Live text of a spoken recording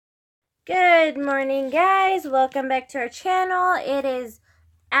Good morning, guys. Welcome back to our channel. It is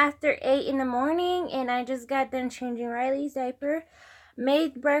after 8 in the morning and I just got done changing Riley's diaper,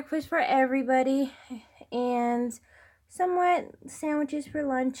 made breakfast for everybody, and somewhat sandwiches for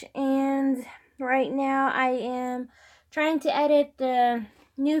lunch. And right now I am trying to edit the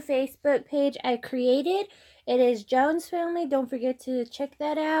new Facebook page I created. It is Jones Family. Don't forget to check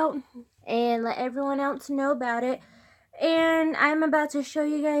that out and let everyone else know about it. And I'm about to show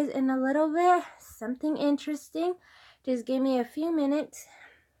you guys in a little bit something interesting. Just give me a few minutes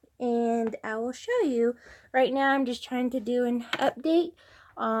and I will show you. Right now I'm just trying to do an update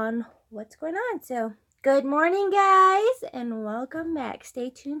on what's going on. So good morning, guys, and welcome back. Stay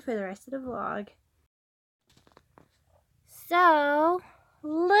tuned for the rest of the vlog. So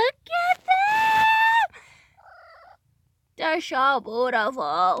look at them. They're so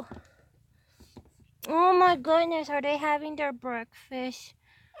beautiful. Oh my goodness, are they having their breakfast?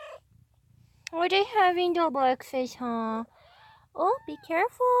 Are they having their breakfast, huh? Oh, be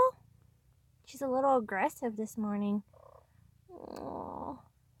careful. She's a little aggressive this morning. Oh,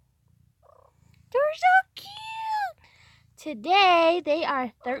 they're so cute. Today, they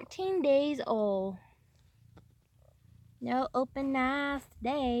are 13 days old. No open knife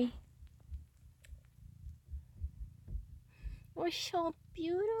today. We're so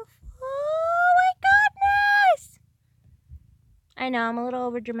beautiful. Oh my goodness. I know, I'm a little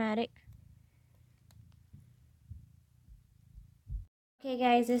over dramatic. Okay,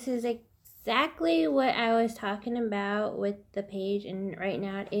 guys, this is exactly what I was talking about with the page, and right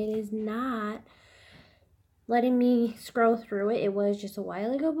now it is not letting me scroll through it. It was just a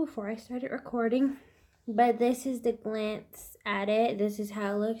while ago before I started recording, but this is the glance at it. This is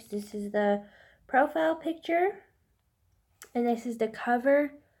how it looks. This is the profile picture, and this is the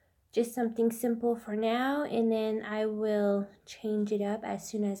cover. Just something simple for now, and then I will change it up as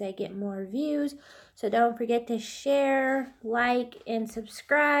soon as I get more views. So don't forget to share, like, and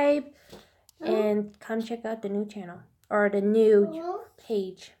subscribe, and come check out the new channel or the new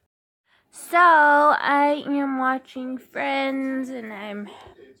page. So I am watching Friends, and I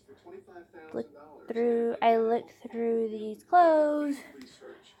look through these clothes.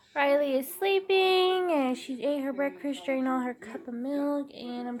 Riley is sleeping, and she ate her breakfast, drank all her cup of milk,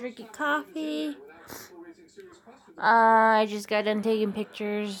 and I'm drinking coffee. I just got done taking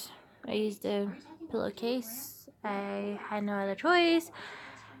pictures. I used a pillowcase. I had no other choice.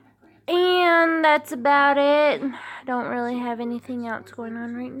 And that's about it. Don't really have anything else going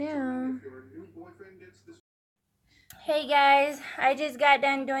on right now. Hey guys, I just got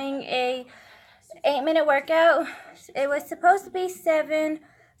done doing a 8-minute workout. It was supposed to be 7,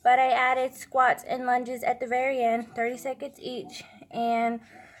 but I added squats and lunges at the very end, 30 seconds each, and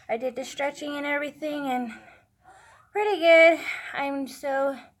I did the stretching and everything, and pretty good. I'm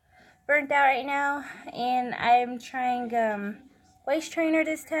so burnt out right now, and I'm trying waist trainer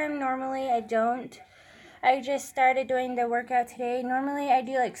this time. Normally I don't. I just started doing the workout today. Normally I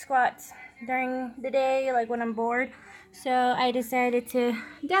do like squats during the day, like when I'm bored. So I decided to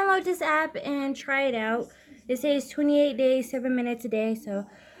download this app and try it out. It says 28 days, 7 minutes a day. So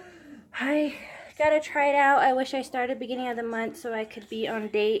I gotta try it out. I wish I started beginning of the month so I could be on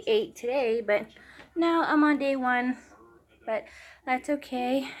day 8 today. But now I'm on day 1. But that's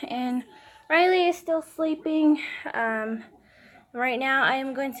okay. And Riley is still sleeping. Right now I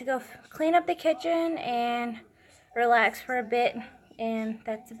am going to go clean up the kitchen and relax for a bit, and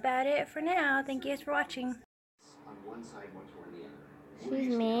that's about it for now. Thank you guys for watching. She's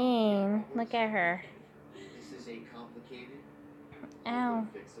mean. Look at her. Ow.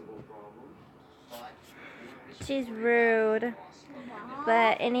 She's rude.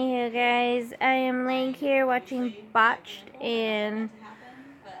 But anywho, guys, I am laying here watching Botched and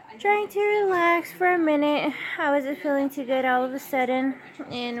trying to relax for a minute. I wasn't feeling too good all of a sudden,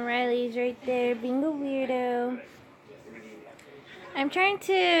 and Riley's right there being a weirdo. I'm trying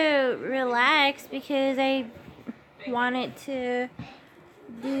to relax because I wanted to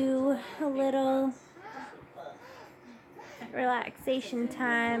do a little relaxation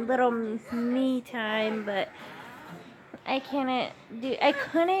time, little me time, but I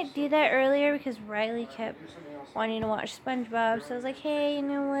couldn't do that earlier because Riley kept wanting to watch SpongeBob. So I was like, hey, you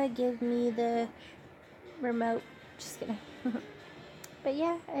know what? Give me the remote. Just kidding. But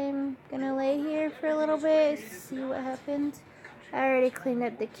yeah, I'm gonna lay here for a little bit, see what happens. I already cleaned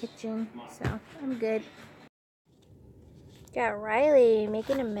up the kitchen, so I'm good. Got Riley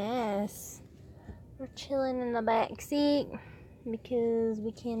making a mess. We're chilling in the back seat because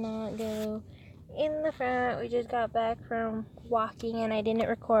we cannot go in the front. We just got back from walking and I didn't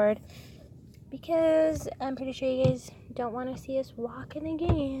record because I'm pretty sure you guys don't want to see us walking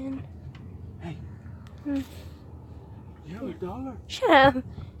again. Hey. You have $1? Shut up.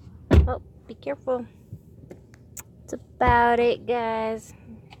 Oh, be careful. That's about it, guys.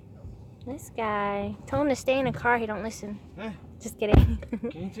 This guy. Told him to stay in the car. He don't listen. Hey. Just kidding.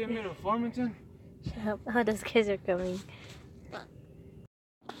 Can you take me to Farmington? Shut up. Oh, those kids are coming.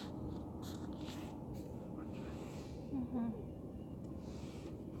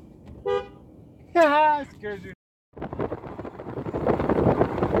 Haha, scares you.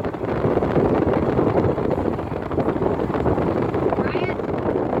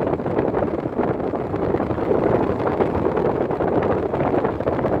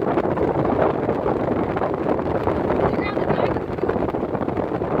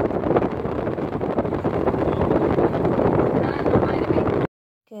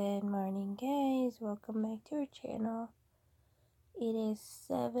 Good morning, guys. Welcome back to our channel. It is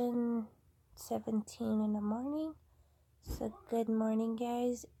 7:17 in the morning. So good morning,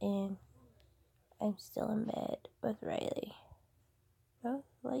 guys, and I'm still in bed with Riley. Oh,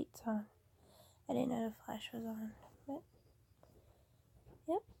 lights on. I didn't know the flash was on, but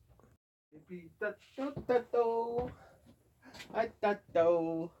yep.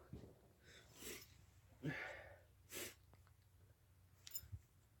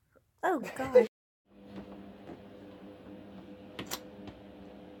 Oh God.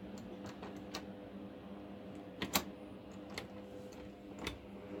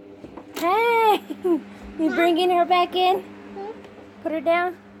 Hey, you bringing her back in? Put her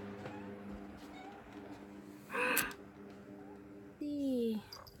down. See.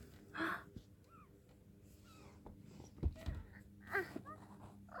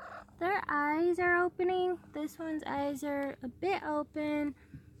 Their eyes are opening. This one's eyes are a bit open,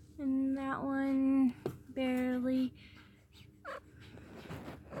 and that one barely.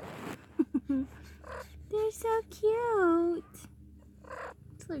 They're so cute.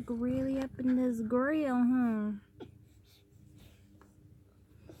 It's like really up in this grill, huh?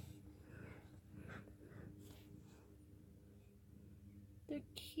 They're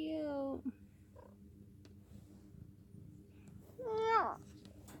cute.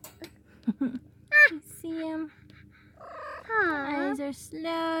 See them? Eyes are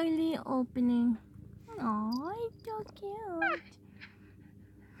slowly opening. Oh, it's so cute.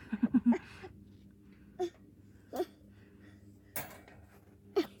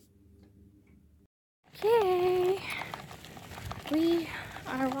 Okay, we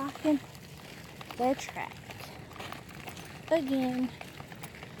are walking the track again.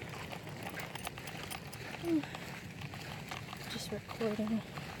 Just recording.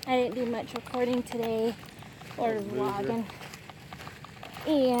 I didn't do much recording today or vlogging.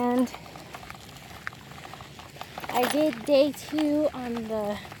 And I did day 2 on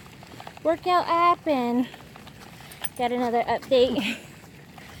the workout app and got another update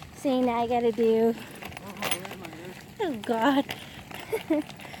saying that I gotta do, oh God,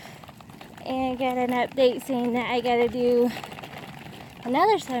 and got an update saying that I gotta do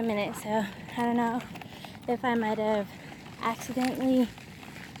another 7 minutes, so I don't know if I might have accidentally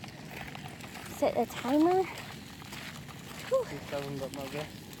set a timer. Whew.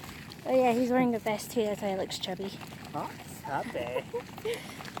 Oh yeah, he's wearing a vest too, that's why he looks chubby. Oh, happy.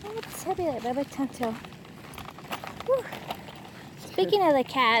 Oh, it's chubby like Baba Tonto. Whew. Speaking of the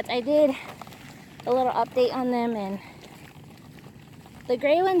cats, I did a little update on them, and the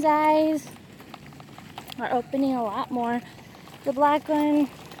gray one's eyes are opening a lot more. The black one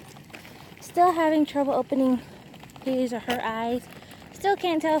still having trouble opening his or her eyes. Still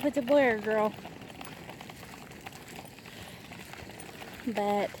can't tell if it's a boy or a girl.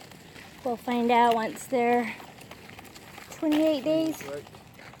 But we'll find out once they're 28 days.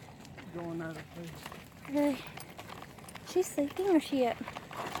 Going out of place. She's sleeping or is she up?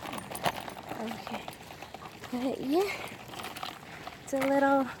 Okay. But yeah, it's a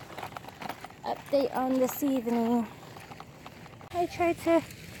little update on this evening. I tried to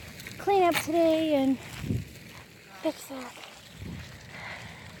clean up today and fix it.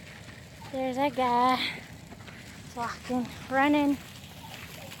 There's that guy walking, running.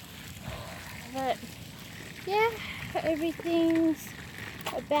 But yeah, everything's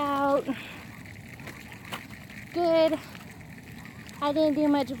about good. I didn't do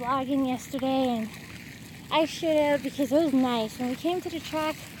much vlogging yesterday, and I should have, because it was nice. When we came to the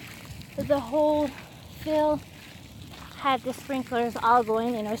track, the whole field had the sprinklers all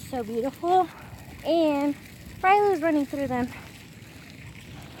going, and it was so beautiful. And Riley was running through them,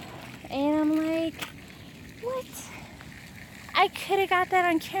 and I'm like, what? I could have got that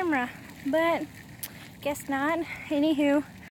on camera, but guess not. Anywho,